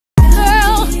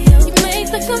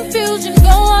the confusion. Go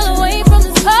all the way from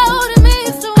this cold to me.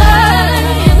 So I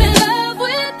am in love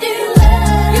with you.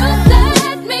 You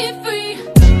set me free.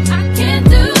 I can't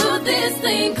do this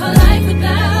thing called life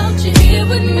without you here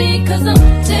with me. Cause I'm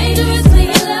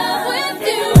dangerously in love with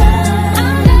you.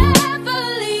 I'll never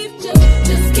leave you.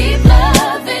 Just keep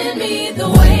loving me the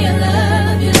way I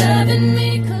love you, loving me.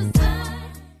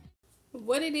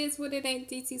 What it is, what it ain't,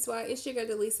 DT Swat. It's your girl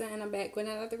Delisa, and I'm back with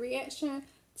another reaction.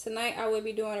 Tonight I will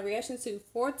be doing a reaction to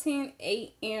 4:10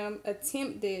 a.m.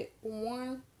 attempted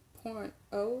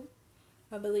 1.0,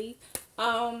 I believe.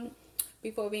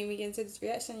 Before we even get into this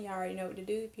reaction, y'all already know what to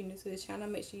do. If you're new to the channel,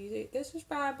 make sure you hit the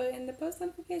subscribe button and the post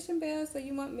notification bell so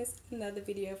you won't miss another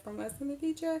video from us in the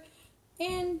future.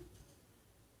 And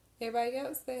everybody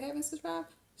else that haven't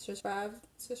subscribed, subscribe,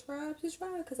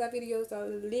 because our videos are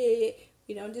lit.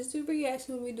 We don't just do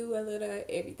reactions, we do a little of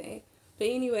everything. But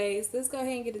anyways, let's go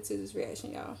ahead and get into this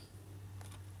reaction, y'all.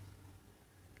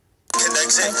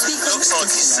 Connecting. Looks like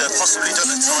he's possibly done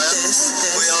a tie-up.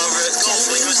 We are at Golf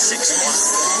League 6-1.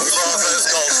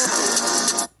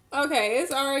 Golf. Okay,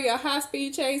 it's already a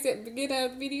high-speed chase at the beginning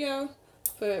of the video,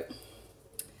 but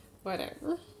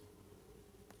whatever.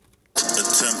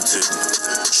 Attempted.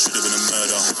 Should have been a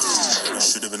murder.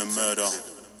 Should have been a murder.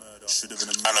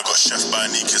 And I got chef by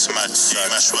Nika's mad. Yeah,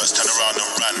 mash works, turn around and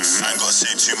ran. I ain't gotta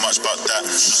say too much about that.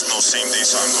 Just no same day,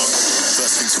 so I got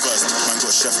first things first. Man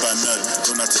got chef by nerd.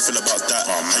 Don't have to feel about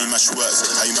that. How you mash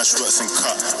works and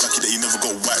cut. Lucky that you never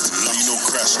got whacked. Now you know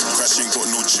crash ain't got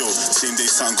no chill. Same day,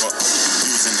 son got he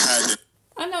was in hiding.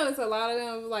 I noticed a lot of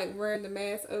them like wearing the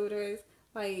mask odors.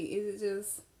 Like, is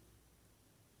it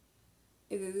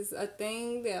just a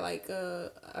thing that like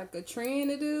a trend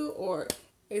to do, or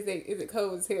is it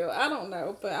cold as hell? I don't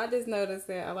know, but I just noticed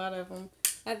that a lot of them,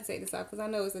 I have to take this off because I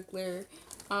know it's a glare.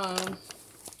 A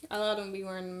lot of them be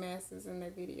wearing the masks in their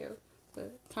video.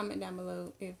 But comment down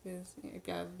below if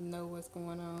y'all know what's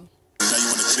going on. Now you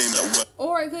wanna claim that.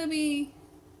 Or it could be,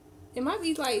 it might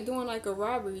be like doing like a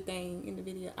robbery thing in the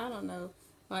video. I don't know,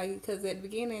 like, because at the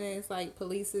beginning it's like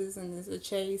polices and it's a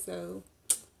chase, so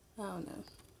I don't know.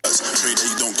 Pray that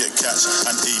you don't get catch.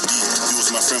 And AD, he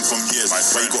was my friend from years.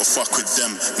 Why you gotta fuck with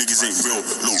them? Niggas ain't real.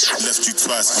 Look, left you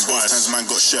twice. And both times man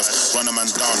got chef. Run a man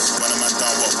down,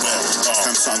 what where? Last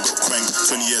time son got quang.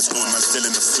 20 years old, man still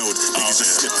in the field. Niggas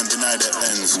just slip and deny their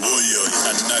ends. Oh yeah.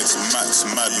 And nights, Max,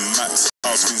 Mad Max.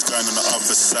 How's things going on the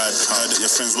other side? Heard that your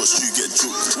friends watch you get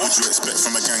juked. What you expect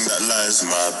from a gang that lies?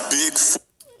 My big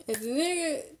if the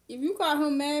nigga, if you call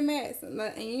him Mad Max,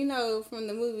 and you know from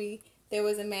the movie, there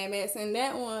was a Mad Max, and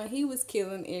that one, he was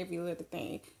killing every little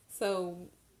thing. So,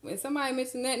 when somebody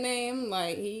mentioned that name,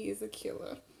 like, he is a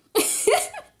killer.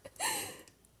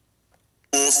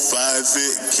 4-5,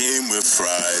 it came with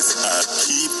fries. I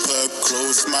keep her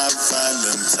close, my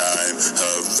Valentine.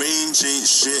 Her range ain't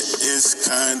shit, it's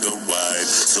kinda wide.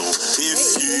 So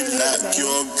if you like,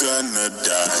 you're gonna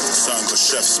die. Son got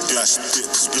chef splash,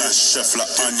 dip splash, chef like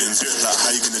onions. Like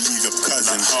how you gonna leave your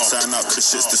cousin? Sign up,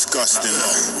 this shit's disgusting.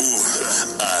 Ooh,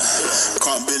 I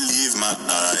can't believe my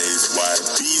eyes. Why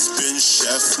these been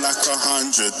chef like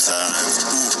 100 times?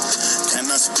 Ooh, can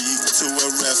I speak to a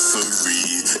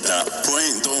referee? That point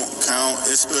don't count,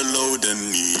 it's below the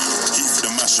knee. Heat for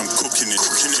the mash, I'm cooking it.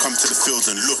 Come to the fields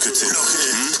and look at it.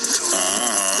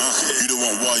 You don't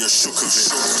want why you're shook of it.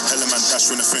 Hella man dash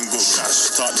when a friend go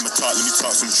cash. Talk, let me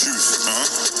talk some truth.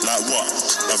 Like what?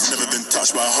 I've never been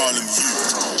touched by a Harlem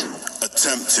youth.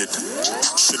 Attempted.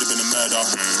 Should have been a murder.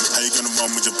 How you gonna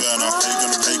run with your burner?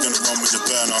 How you gonna run with your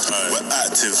burner? We're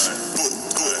active.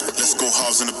 Let's go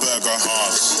halves on the burger.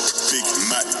 Big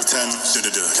Mac 10.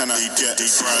 Can I get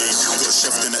fries? Got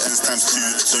chef in the ends times 2.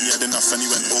 So he had enough and he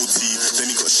went OT. Then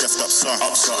he got chefed up, son.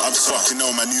 I'm fucking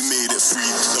hell, man. You made it free.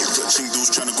 Look, got Chingdos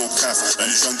trying to go cast. And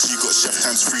Young G got chef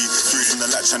times 3. Freezing the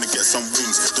lat trying to get some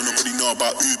wings. Don't nobody know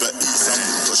about Uber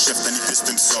Eats. Got chef, then he pissed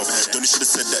himself. Don't he should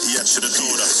have said that he had should have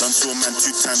told us. Done to a man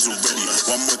 2 times already.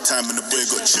 One more time and the boy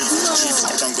got chilled. Chief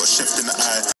done got chef in the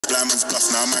eye. Blind man's bluff,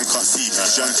 now man can't see.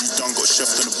 Young G done got chef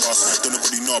on the bus. Don't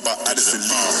nobody know about Addison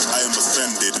Lee. I am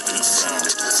offended.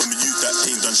 From a youth that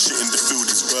ain't done shit in the field,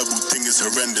 his verbal thing is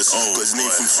horrendous. Got his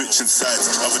name from switching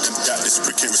sides. Other than that, this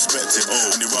prick ain't respected.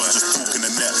 And they rather just talk in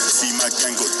the net. See, my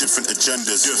gang got different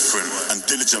agendas. And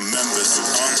diligent members.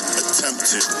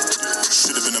 Attempted.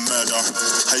 Should have been a murder.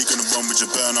 How you gonna run with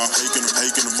your burner? How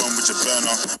you gonna run with your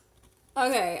burner?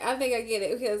 Okay, I think I get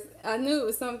it because I knew it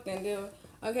was something.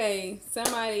 Okay,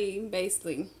 somebody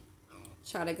basically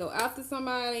try to go after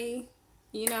somebody.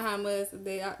 You know how much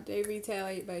they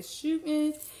retaliate by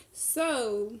shooting.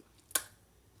 So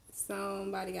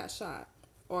somebody got shot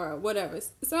or whatever.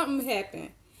 Something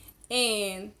happened,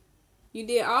 and You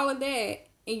did all of that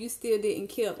and you still didn't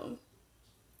kill him.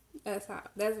 That's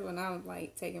what I'm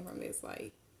like taking from this.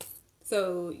 Like,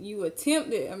 so you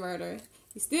attempted a murder.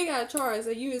 You still got a charge. So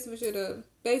you just should have,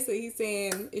 basically he's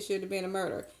saying it should have been a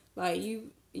murder. Like,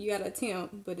 you got an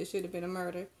attempt, but it should have been a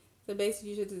murder. So basically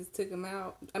you should have just took him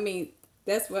out. I mean,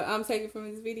 that's what I'm taking from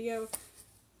this video.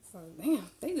 So damn,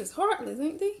 they just heartless,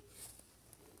 ain't they?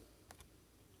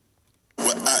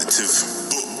 We're active.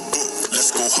 Let's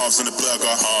go halves on the burger.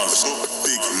 Halves.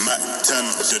 Big Mac 10.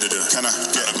 Can I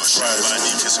get a fries? I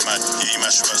need kiss man. Eat my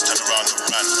shirts, turn around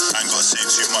and ran. I ain't gotta say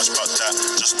too much about that.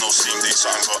 Just no same day, so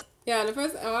I got. Yeah, the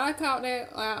first when I caught that,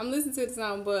 I'm listening to the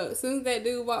song, but as soon as that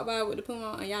dude walked by with the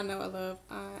Puma, and y'all know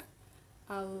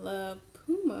I love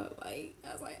Puma. Like,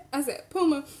 I said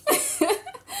Puma.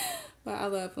 But I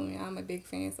love Puma. I'm a big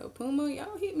fan. So Puma,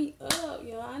 y'all hit me up,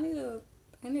 y'all. I need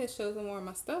to show some more of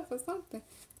my stuff or something.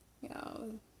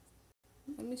 Y'all,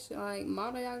 let me show, like,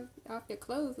 model y'all off your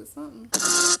clothes or something.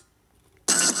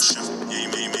 Yeah,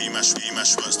 my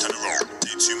shirts, turn around.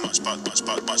 Say too much about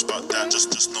that.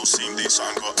 Just no same day, so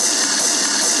I got.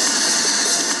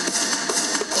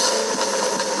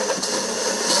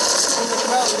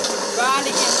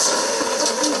 Riding in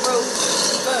the road,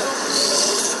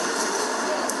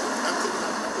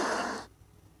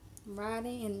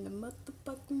 riding in the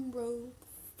motherfucking road,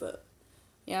 fuck.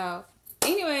 Y'all.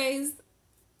 Anyways,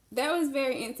 that was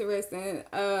very interesting.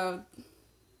 The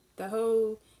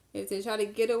whole, if they try to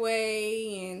get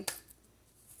away, and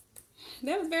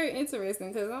that was very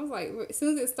interesting because I was like, as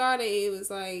soon as it started, it was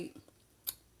like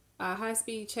a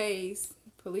high-speed chase,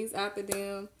 police after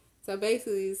them. So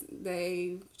basically,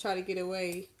 they try to get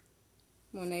away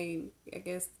when they, I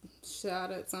guess,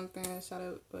 shot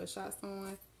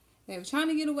someone. They were trying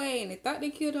to get away, and they thought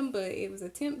they killed him, but it was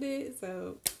attempted,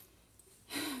 so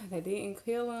they didn't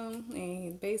kill him.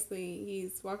 And basically,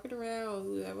 he's walking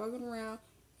around,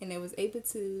 and they was able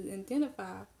to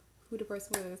identify who the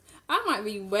person was. I might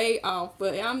be way off,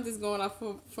 but I'm just going off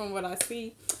from what I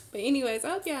see. But anyways,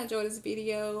 I hope y'all enjoyed this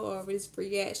video or this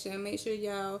reaction. Make sure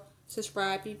y'all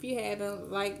subscribe if you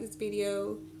haven't, like this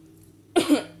video,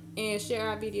 and share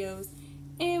our videos.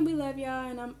 And we love y'all,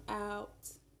 and I'm out.